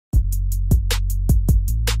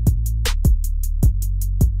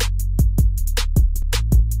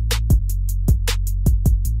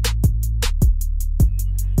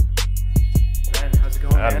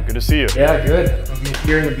to see you. Yeah, good. I'm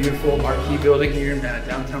here in the beautiful Marquee building here in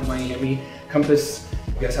downtown Miami. Compass,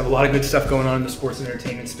 you guys have a lot of good stuff going on in the sports and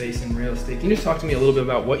entertainment space and real estate. Can you just talk to me a little bit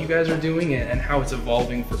about what you guys are doing and how it's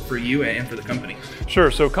evolving for you and for the company?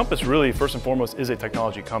 Sure. So Compass really, first and foremost, is a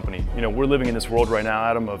technology company. You know, we're living in this world right now,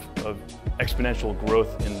 Adam, of exponential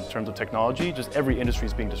growth in terms of technology. Just every industry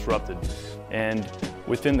is being disrupted. And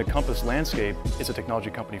within the Compass landscape, it's a technology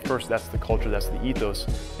company first. That's the culture, that's the ethos.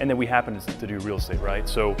 And then we happen to do real estate, right?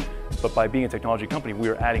 So, but by being a technology company, we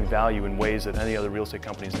are adding value in ways that any other real estate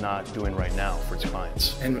company is not doing right now for its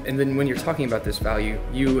clients. And then when you're talking about this value,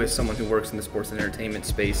 you as someone who works in the sports and entertainment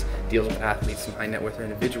space, deals with athletes and high net worth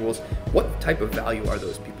individuals, what type of value are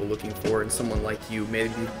those people looking for in someone like you? Maybe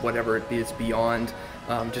whatever it is beyond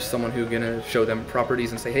just someone who's gonna show them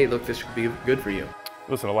properties and say, hey, look, this could be good for you.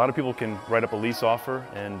 Listen, a lot of people can write up a lease offer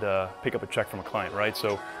and pick up a check from a client, right?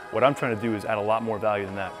 So what I'm trying to do is add a lot more value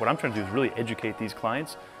than that. What I'm trying to do is really educate these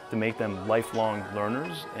clients to make them lifelong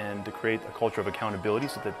learners and to create a culture of accountability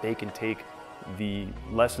so that they can take the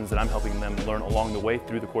lessons that I'm helping them learn along the way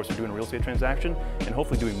through the course of doing a real estate transaction and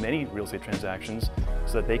hopefully doing many real estate transactions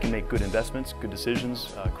so that they can make good investments, good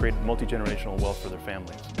decisions, create multi-generational wealth for their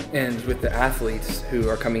families. And with the athletes who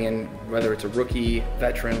are coming in, whether it's a rookie,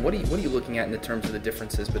 veteran, what are you looking at in the terms of the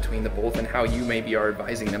differences between the both and how you maybe are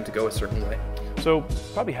advising them to go a certain way? So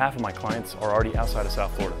probably half of my clients are already outside of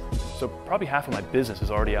South Florida. So probably half of my business is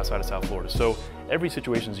already outside of South Florida. So every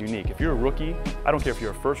situation is unique. If you're a rookie, I don't care if you're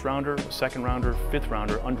a first rounder, a second rounder, fifth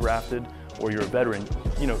rounder, undrafted, or you're a veteran.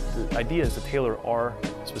 You know, the idea is to tailor our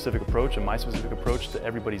specific approach and my specific approach to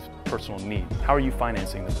everybody's personal need. How are you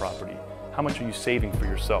financing the property? How much are you saving for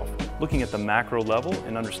yourself? Looking at the macro level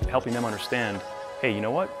and helping them understand, hey, you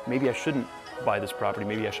know what? Maybe I shouldn't buy this property.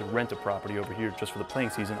 Maybe I should rent a property over here just for the playing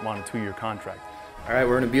season. I'm on a 2-year contract. All right,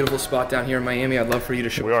 we're in a beautiful spot down here in Miami. I'd love for you to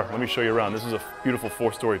show. We are. Let me show you around. This is a beautiful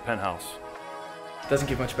 4-story penthouse. Doesn't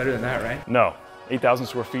get much better than that, right? No. 8,000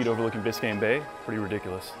 square feet overlooking Biscayne Bay. Pretty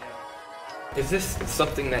ridiculous. Is this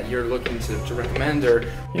something that you're looking to recommend, or?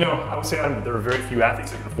 You know, I would say, Adam, there are very few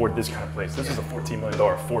athletes that can afford this kind of place. This is a $14 million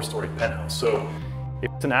 4-story penthouse. So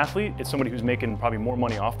if it's an athlete, it's somebody who's making probably more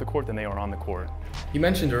money off the court than they are on the court. You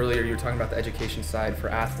mentioned earlier, you were talking about the education side for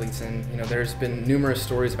athletes, and you know, there's been numerous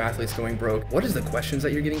stories of athletes going broke. What is the questions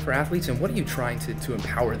that you're getting for athletes, and what are you trying to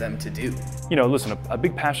empower them to do? You know, listen, a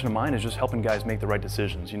big passion of mine is just helping guys make the right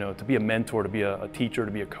decisions. You know, to be a mentor, to be a teacher,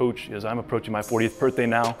 to be a coach. As I'm approaching my 40th birthday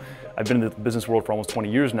now, I've been in the business world for almost 20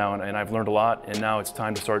 years now, and I've learned a lot, and now it's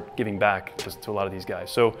time to start giving back to a lot of these guys.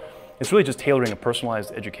 So it's really just tailoring a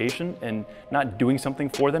personalized education and not doing something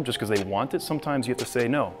for them just because they want it. Sometimes you have to say,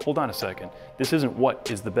 no, hold on a second. This isn't what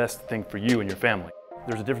is the best thing for you and your family.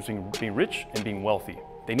 There's a difference between being rich and being wealthy.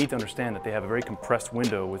 They need to understand that they have a very compressed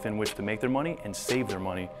window within which to make their money and save their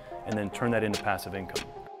money and then turn that into passive income.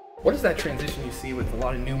 What is that transition you see with a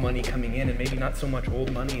lot of new money coming in and maybe not so much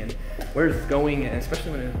old money, and where it's going, and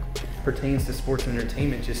especially when it pertains to sports and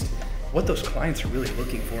entertainment, just what those clients are really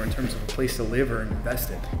looking for in terms of a place to live or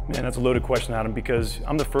invest in? Man, that's a loaded question, Adam, because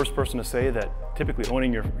I'm the first person to say that typically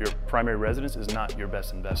owning your primary residence is not your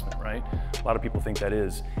best investment, right? A lot of people think that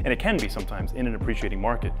is, and it can be sometimes in an appreciating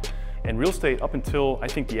market. And real estate, up until I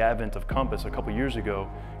think the advent of Compass a couple years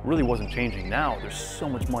ago, really wasn't changing. Now there's so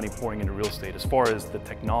much money pouring into real estate as far as the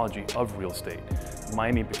technology of real estate.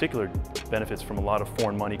 Miami in particular benefits from a lot of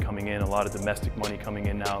foreign money coming in, a lot of domestic money coming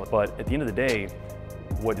in now. But at the end of the day,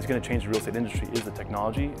 what is going to change the real estate industry is the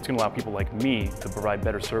technology. It's going to allow people like me to provide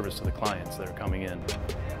better service to the clients that are coming in.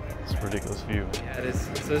 It's a ridiculous view. Yeah, it is.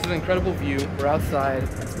 So it's an incredible view. We're outside.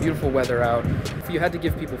 It's beautiful weather out. If you had to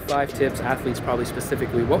give people 5 tips, athletes probably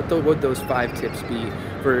specifically, what would those 5 tips be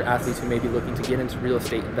for athletes who may be looking to get into real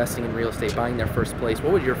estate, investing in real estate, buying their first place?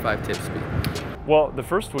 What would your 5 tips be? Well, the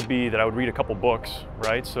first would be that I would read a couple books,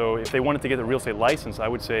 right? So if they wanted to get the real estate license, I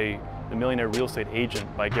would say The Millionaire Real Estate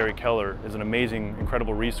Agent by Gary Keller is an amazing,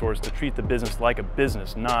 incredible resource to treat the business like a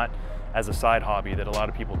business, not as a side hobby that a lot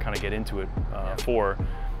of people kind of get into it for.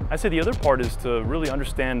 I'd say the other part is to really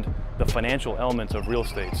understand the financial elements of real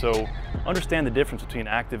estate. So understand the difference between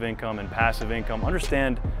active income and passive income,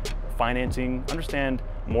 understand financing, understand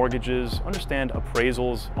mortgages, understand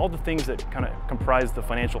appraisals, all the things that kind of comprise the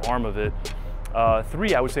financial arm of it.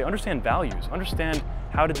 3, I would say understand values, understand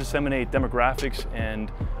how to disseminate demographics and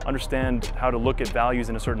understand how to look at values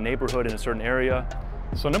in a certain neighborhood, in a certain area.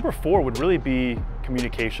 So number 4 would really be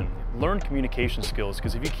communication. Learn communication skills,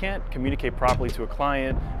 because if you can't communicate properly to a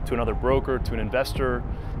client, to another broker, to an investor,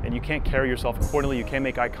 and you can't carry yourself accordingly, you can't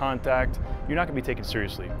make eye contact, you're not going to be taken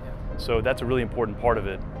seriously. So that's a really important part of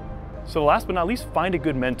it. So last but not least, find a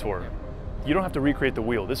good mentor. you don't have to recreate the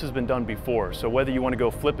wheel. This has been done before. So whether you want to go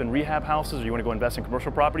flip and rehab houses or you want to go invest in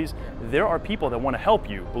commercial properties, there are people that want to help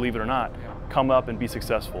you, believe it or not, come up and be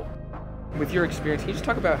successful. With your experience, can you just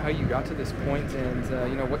talk about how you got to this point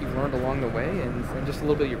and what you've learned along the way and just a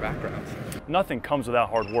little bit of your background? Nothing comes without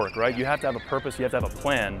hard work, right? You have to have a purpose, you have to have a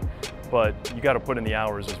plan, but you got to put in the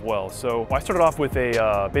hours as well. So I started off with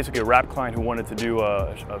basically a rap client who wanted to do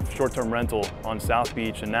a short-term rental on South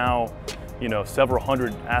Beach, and now, several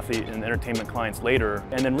hundred athlete and entertainment clients later.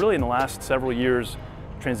 And then really in the last several years,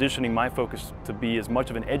 transitioning my focus to be as much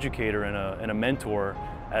of an educator and a mentor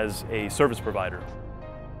as a service provider.